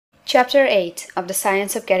Chapter 8 of The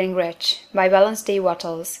Science of Getting Rich by Wallace D.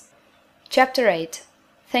 Wattles. Chapter 8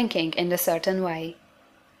 Thinking in the Certain Way.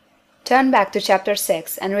 Turn back to Chapter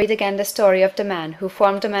 6 and read again the story of the man who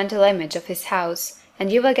formed the mental image of his house,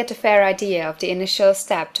 and you will get a fair idea of the initial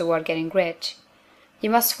step toward getting rich. You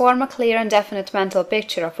must form a clear and definite mental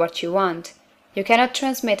picture of what you want. You cannot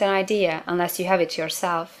transmit an idea unless you have it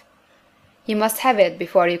yourself. You must have it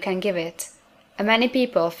before you can give it. And many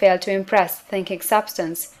people fail to impress thinking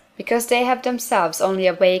substance because they have themselves only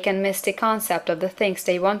a vague and misty concept of the things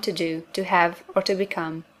they want to do, to have, or to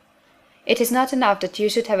become. It is not enough that you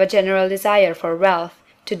should have a general desire for wealth,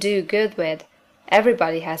 to do good with.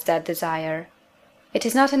 Everybody has that desire. It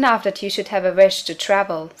is not enough that you should have a wish to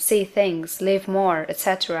travel, see things, live more,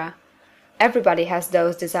 etc. Everybody has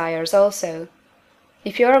those desires also.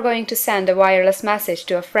 If you are going to send a wireless message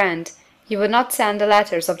to a friend, you would not send the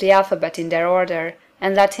letters of the alphabet in their order,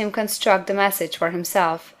 and let him construct the message for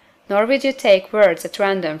himself, nor would you take words at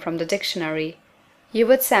random from the dictionary. You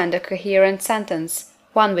would send a coherent sentence,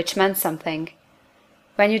 one which meant something.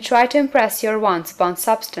 When you try to impress your wants upon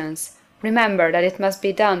substance, remember that it must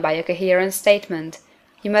be done by a coherent statement.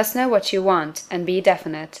 You must know what you want, and be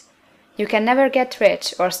definite. You can never get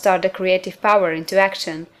rich or start the creative power into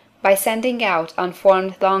action by sending out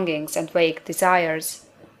unformed longings and vague desires.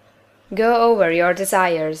 Go over your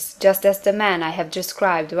desires, just as the man I have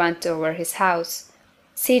described went over his house.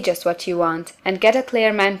 See just what you want, and get a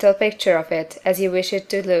clear mental picture of it as you wish it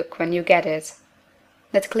to look when you get it.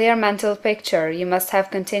 That clear mental picture you must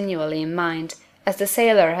have continually in mind, as the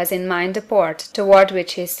sailor has in mind the port toward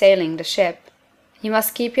which he is sailing the ship. You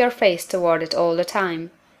must keep your face toward it all the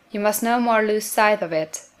time. You must no more lose sight of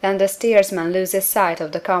it than the steersman loses sight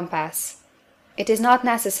of the compass. It is not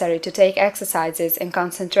necessary to take exercises in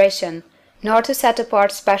concentration, nor to set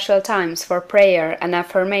apart special times for prayer and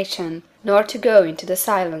affirmation, nor to go into the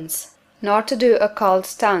silence, nor to do occult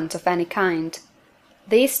stunt of any kind.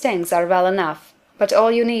 These things are well enough, but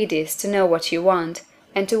all you need is to know what you want,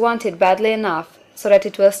 and to want it badly enough so that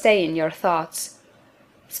it will stay in your thoughts.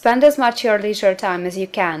 Spend as much your leisure time as you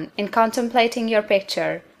can in contemplating your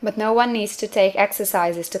picture, but no one needs to take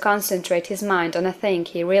exercises to concentrate his mind on a thing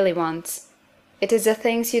he really wants. It is the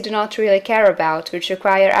things you do not really care about which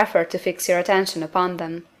require effort to fix your attention upon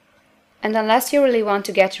them. And unless you really want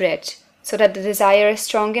to get rich, so that the desire is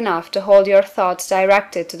strong enough to hold your thoughts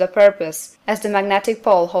directed to the purpose as the magnetic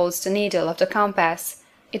pole holds the needle of the compass,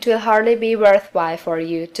 it will hardly be worthwhile for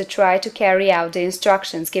you to try to carry out the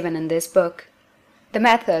instructions given in this book. The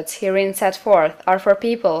methods herein set forth are for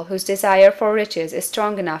people whose desire for riches is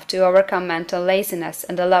strong enough to overcome mental laziness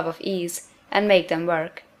and the love of ease, and make them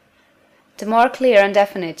work. The more clear and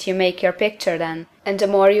definite you make your picture then, and the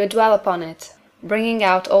more you dwell upon it, bringing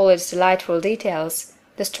out all its delightful details,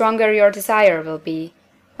 the stronger your desire will be,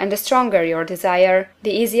 and the stronger your desire,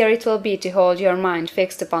 the easier it will be to hold your mind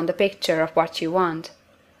fixed upon the picture of what you want.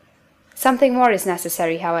 Something more is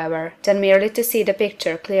necessary, however, than merely to see the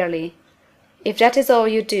picture clearly. If that is all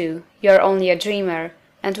you do, you are only a dreamer,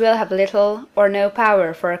 and will have little or no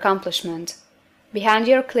power for accomplishment. Behind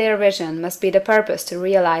your clear vision must be the purpose to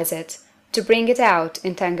realize it, to bring it out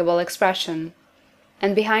in tangible expression.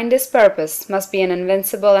 And behind this purpose must be an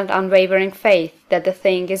invincible and unwavering faith that the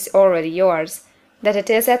thing is already yours, that it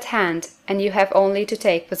is at hand, and you have only to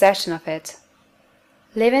take possession of it.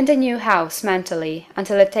 Live in the new house mentally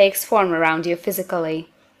until it takes form around you physically.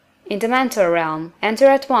 In the mental realm, enter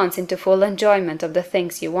at once into full enjoyment of the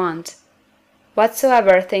things you want.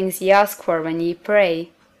 Whatsoever things ye ask for when ye pray,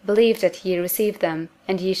 believe that ye receive them,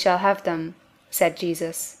 and ye shall have them, said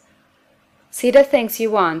Jesus. See the things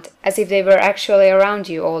you want as if they were actually around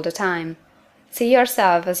you all the time. See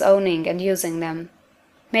yourself as owning and using them.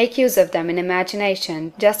 Make use of them in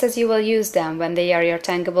imagination just as you will use them when they are your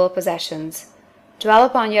tangible possessions. Dwell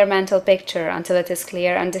upon your mental picture until it is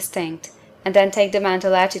clear and distinct, and then take the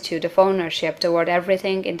mental attitude of ownership toward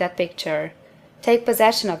everything in that picture. Take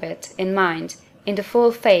possession of it, in mind, in the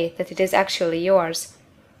full faith that it is actually yours.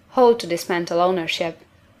 Hold to this mental ownership.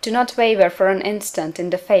 Do not waver for an instant in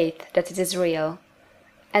the faith that it is real.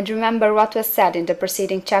 And remember what was said in the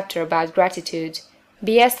preceding chapter about gratitude.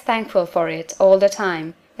 Be as thankful for it all the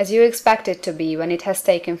time as you expect it to be when it has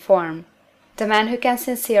taken form. The man who can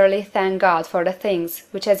sincerely thank God for the things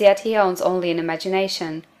which as yet he owns only in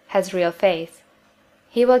imagination, has real faith.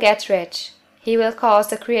 He will get rich. He will cause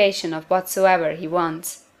the creation of whatsoever he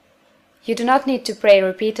wants. You do not need to pray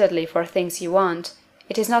repeatedly for things you want.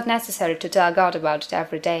 It is not necessary to tell God about it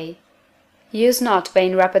every day. Use not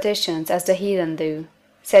vain repetitions as the heathen do,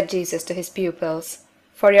 said Jesus to his pupils,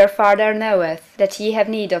 for your Father knoweth that ye have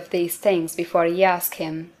need of these things before ye ask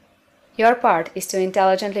him. Your part is to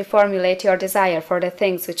intelligently formulate your desire for the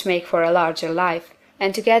things which make for a larger life,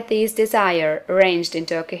 and to get these desires arranged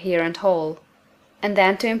into a coherent whole, and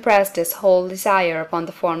then to impress this whole desire upon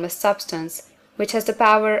the formless substance, which has the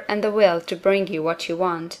power and the will to bring you what you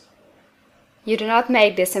want. You do not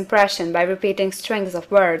make this impression by repeating strings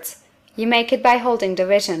of words, you make it by holding the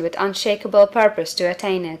vision with unshakable purpose to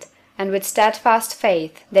attain it, and with steadfast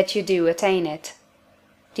faith that you do attain it.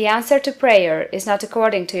 The answer to prayer is not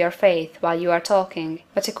according to your faith while you are talking,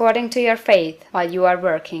 but according to your faith while you are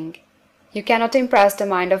working. You cannot impress the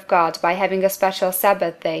mind of God by having a special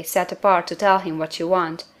Sabbath day set apart to tell him what you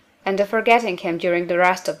want, and of forgetting him during the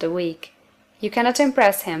rest of the week. You cannot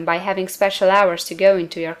impress him by having special hours to go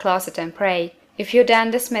into your closet and pray, if you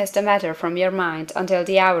then dismiss the matter from your mind until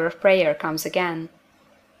the hour of prayer comes again.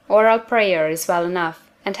 Oral prayer is well enough,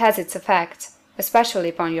 and has its effect, especially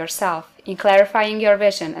upon yourself, in clarifying your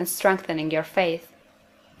vision and strengthening your faith.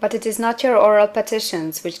 But it is not your oral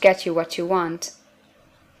petitions which get you what you want.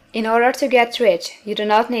 In order to get rich, you do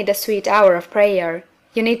not need a sweet hour of prayer,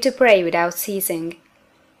 you need to pray without ceasing.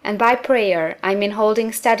 And by prayer I mean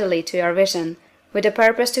holding steadily to your vision, with the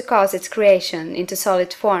purpose to cause its creation into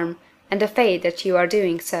solid form, and the faith that you are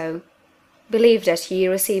doing so. Believe that ye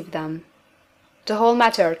receive them. The whole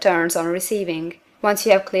matter turns on receiving, once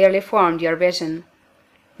you have clearly formed your vision.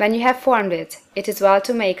 When you have formed it, it is well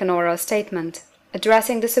to make an oral statement,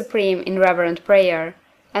 addressing the Supreme in reverent prayer,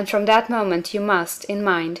 and from that moment you must, in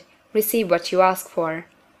mind, receive what you ask for.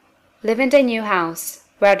 Live in the new house,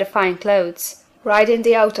 wear the fine clothes, ride in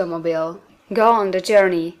the automobile, go on the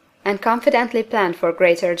journey, and confidently plan for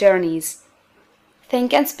greater journeys.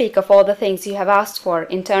 Think and speak of all the things you have asked for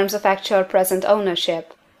in terms of actual present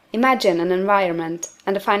ownership. Imagine an environment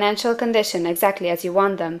and a financial condition exactly as you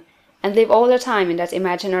want them, and live all the time in that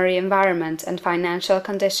imaginary environment and financial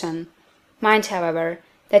condition. Mind, however,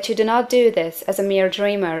 that you do not do this as a mere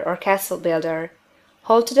dreamer or castle builder.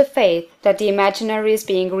 Hold to the faith that the imaginary is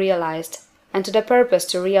being realized, and to the purpose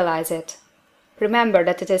to realize it. Remember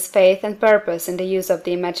that it is faith and purpose in the use of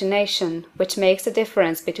the imagination which makes the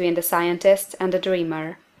difference between the scientist and the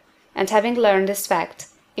dreamer. And having learned this fact,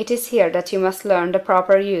 it is here that you must learn the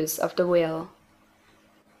proper use of the will.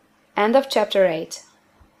 End of chapter 8.